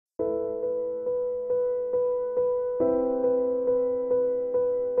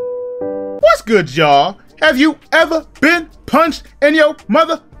What's good, y'all? Have you ever been punched in your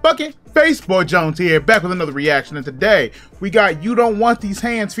motherfucking face? Boy Jones here, back with another reaction, and today we got You Don't Want These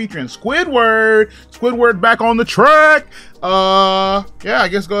Hands featuring Squidward. Squidward back on the track. Yeah, I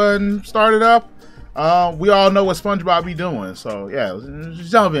guess go ahead and start it up. We all know what SpongeBob be doing, so yeah,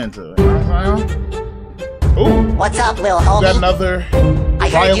 let's jump into it. You know what I'm saying? Ooh. What's up, Lil homie? Got another I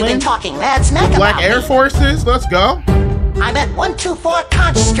heard you've been talking mad smack Black about Air me. Forces, let's go. I'm at 124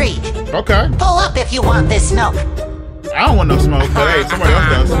 Conch Street. Okay. Pull up if you want this smoke. I don't want no smoke, but hey, somebody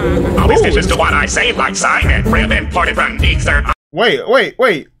else does. All these dishes to what I say, like Simon, rib imported from Easter. Wait.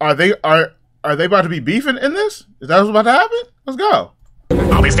 Are they about to be beefing in this? Is that what's about to happen? Let's go.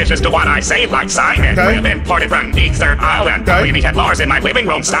 All these dishes to what I say, like Simon, rib imported from Easter Island. Leaving cat bars in my living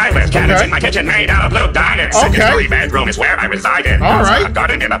room, stylish. Cabinets in my kitchen made out of blue diamonds. Second 3-bedroom is where I reside in. All right. A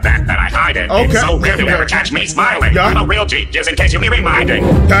garden in the back that I hide in. Okay. It's so rare to ever catch me smiling. Yeah. I'm a real G, just in case you be reminding.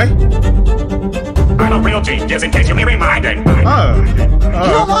 Okay. I'm a real G, just in case you be reminding. You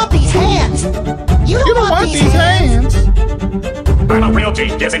don't want these hands. You don't want these hands. I'm a real G,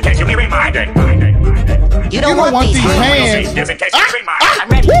 just in case you be reminding. You don't want these hands. Just in case you be reminding. I'm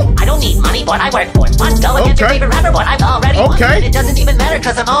ready. I don't need money, but I work for it. One go against your favorite rapper, but I've already won. And it doesn't even matter,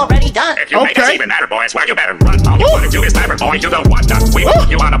 cause I'm already done. If you make us even matter, boys, well, you better run. All you wanna do is clapper, boy, you don't want none. We put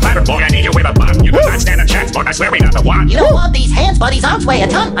you on a platter, boy, I need you with a bun. You do not stand a chance, boy, I swear we not the one. You don't want these hands, but these arms weigh a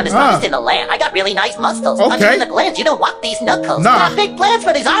ton. I'm the strongest in the land. I got really nice muscles. Punch you in the glands, you don't want these knuckles. Got big plans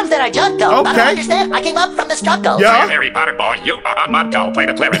for these arms that I juggle. But I understand, I came up from the struggle. Yeah. Harry Potter, boy, you are a mudgo. Play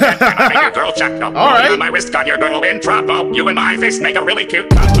the clarinet, and I make your girl chuckle. All right. On my wrist, got your girl in trouble. You and my fist make a really cute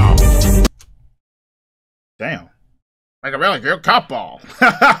couple. Damn. Like a really good couple.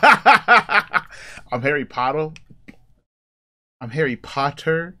 I'm Harry Potter.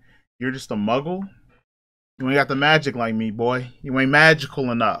 You're just a muggle. You ain't got the magic like me, boy. You ain't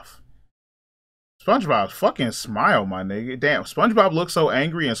magical enough. SpongeBob, fucking smile, my nigga. Damn, SpongeBob looks so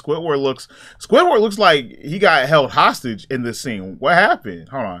angry, and Squidward looks like he got held hostage in this scene. What happened?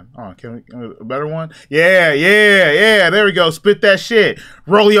 Hold on. Can we a better one? Yeah. There we go. Spit that shit.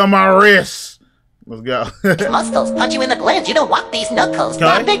 Roll you on my wrist. Let's go. Muscles, punch you in the glands, you don't want these knuckles.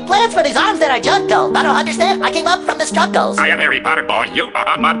 Got big plans for these arms that I juggle. I don't understand, I came up from the struggles. I am Harry Potter, boy, you are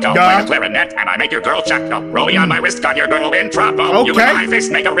a mudgo. Play the clarinet, and I make your girl chuckle. Rolling on my wrist, got your girl in trouble. You and my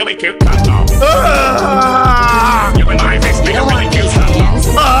fist make a really cute couple. You and my fist make a really cute couple.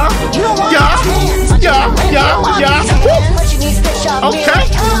 You don't want these hands. Yeah.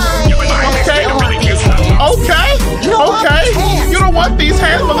 You don't want these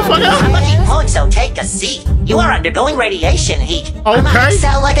hands, motherfucker. I'm a cheap point, so take a seat. You are undergoing radiation heat. I'm a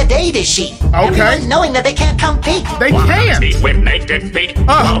cell like a data sheet. Everyone's knowing that they can't compete. They can't. With naked feet. In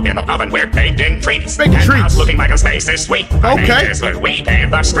the oven, we're baking treats. Treats. Looking like a space is sweet. Okay. This when we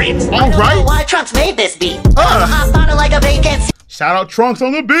pave the streets. I don't know why Trunks made this beat. I'm a hot bottle like a vacancy. Shout out Trunks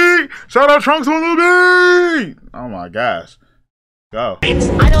on the beat. Oh my gosh. Go.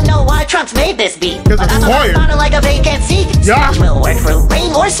 I don't know why Trunks made this beat, but I'm a bottle like a vacant seat. Yeah. Will work through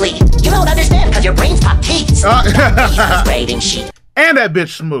rain or sleet. You don't understand, cause your brain's pop teats. Grading sheet. And that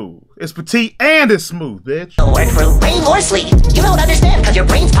bitch smooth. It's petite and it's smooth, bitch. Will work through rain or sleet. You don't understand, cause your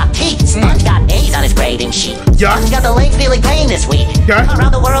brain's pop teats. Sponge got A's on his grading sheet. Sponge got the legs feeling pain this week.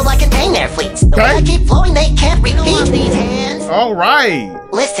 Around the world I contain their fleets. The way I keep flowing, they can't repeat these hands. All right.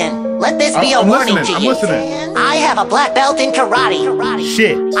 Listen, let this be a warning to you. I'm listening. I have a black belt in karate.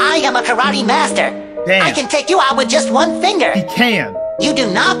 Shit. I am a karate master. Damn. I can take you out with just one finger. He can. You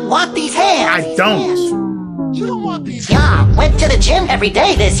do not want these hands. I don't. You don't want these hands. Yeah, went to the gym every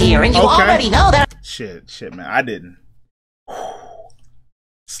day this year, and you already know that. Shit, man. I didn't.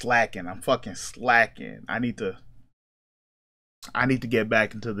 Slacking. I'm fucking slacking. I need to get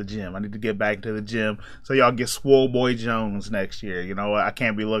back into the gym. So y'all get Swole Boy Jones next year. You know what? I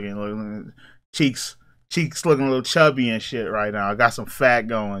can't be looking cheeks looking a little chubby and shit right now. I got some fat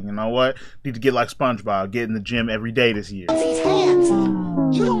going. You know what? Need to get like SpongeBob. Get in the gym every day this year. These hands.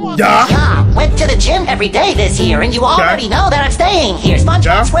 You don't want yeah, went to the gym every day this year, and you already know that I'm staying here.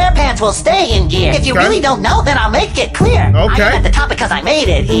 SpongeBob SquarePants will stay in gear. If you really don't know, then I'll make it clear. I'm at the top because I made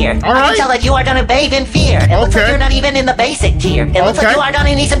it here. I can tell that you are gonna bathe in fear. It looks like you're not even in the basic tier. It looks like you are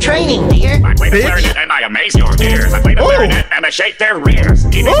gonna need some training, dear. I play the clarinet and I amaze your ears. I play the clarinet and I shake their rears.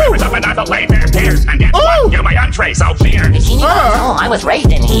 Eating members up and I fillet their peers. And guess what? You're my entree, so clear. I was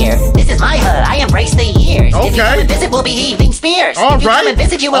raised in here. This is my hood. I embrace the years. If you come and visit, we'll be heaving spears. If you come and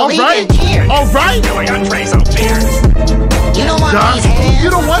visit, you will leave in tears. You're my entree, so clear. You don't want these hands. You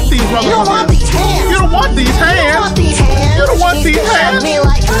don't want these motherfuckers. You don't want these hands. You don't want these hands. You don't want these hands. You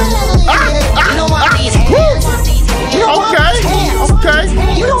don't want these hands. You don't want these hands. You don't want these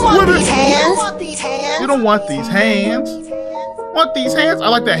hands. You don't want these hands. don't want these hands. Want these hands? I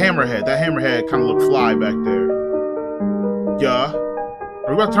like that hammerhead. That hammerhead kind of looked fly back there. Yeah. Are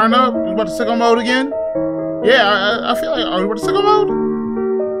we about to turn up? Are we about to sicko mode again? Yeah, I feel like, are we about to sicko mode?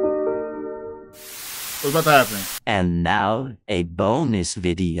 What's about to happen? And now, a bonus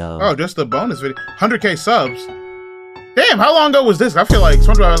video. Oh, just a bonus video. 100K subs. Damn, how long ago was this? I feel like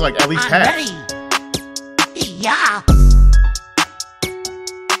SpongeBob was like at least half. Ready. Yeah.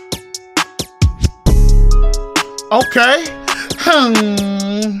 Okay.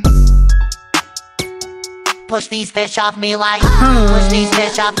 Push these fish off me like. Push these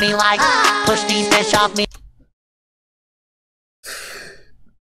fish off me like. Push these fish off me.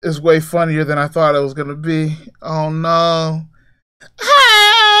 It's way funnier than I thought it was gonna be. Oh no.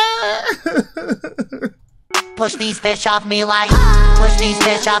 Push these fish off me like. Push these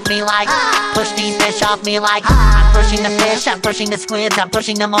fish off me like. Push these fish off me like. I'm pushing the fish, I'm pushing the squids, I'm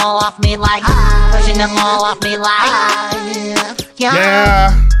pushing them all off me like. Pushing them all off me like.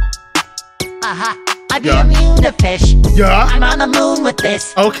 Yeah. I'm immune to fish. Yeah. I'm on the moon with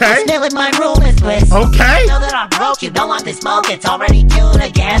this. Okay. Still in my room is bliss. Okay. I know that I'm broke, you don't want this smoke, it's already tuned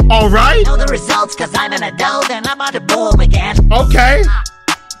again. Alright. Know the results cause I'm an adult and I'm on to boom again. Okay.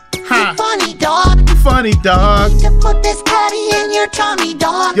 You funny dog. Funny dog. Need to put this patty in your tummy,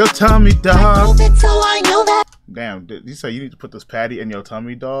 dog. Your tummy, dog. I drove it so I know that. Damn, did you say you need to put this patty in your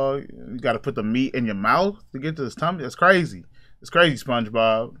tummy, dog? You gotta put the meat in your mouth to get to this tummy? That's crazy. It's crazy,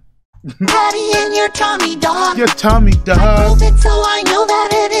 SpongeBob. Patty in your tummy, dog. Your tummy, dog. I drove it so I know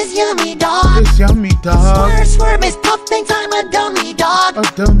that it is yummy, dog. It's yummy, dog. Swear, swear, Miss Puff thinks I'm a dummy, dog. A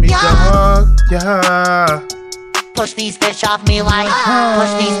dummy, dog. Yeah. Push these fish off me like.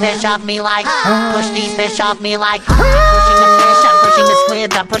 Push these fish off me like. Push these fish off me like. I'm pushing the fish, I'm pushing the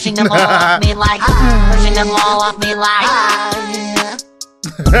squids, I'm pushing them all off me like. Pushing them all off me like.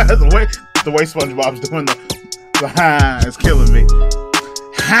 the way SpongeBob's doing the it's killing me.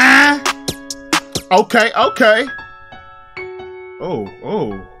 Okay, okay. Oh.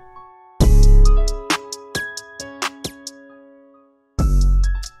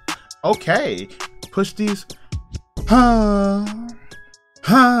 Okay. Push these.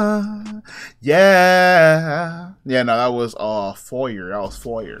 Yeah. Yeah, no, that was foyer. That was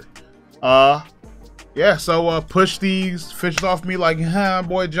foyer. Yeah, so push these fishes off me like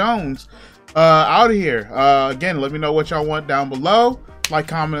boy Jones. Out of here. Again, let me know what y'all want down below. Like,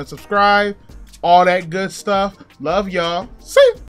 comment, and subscribe. All that good stuff. Love y'all. See ya.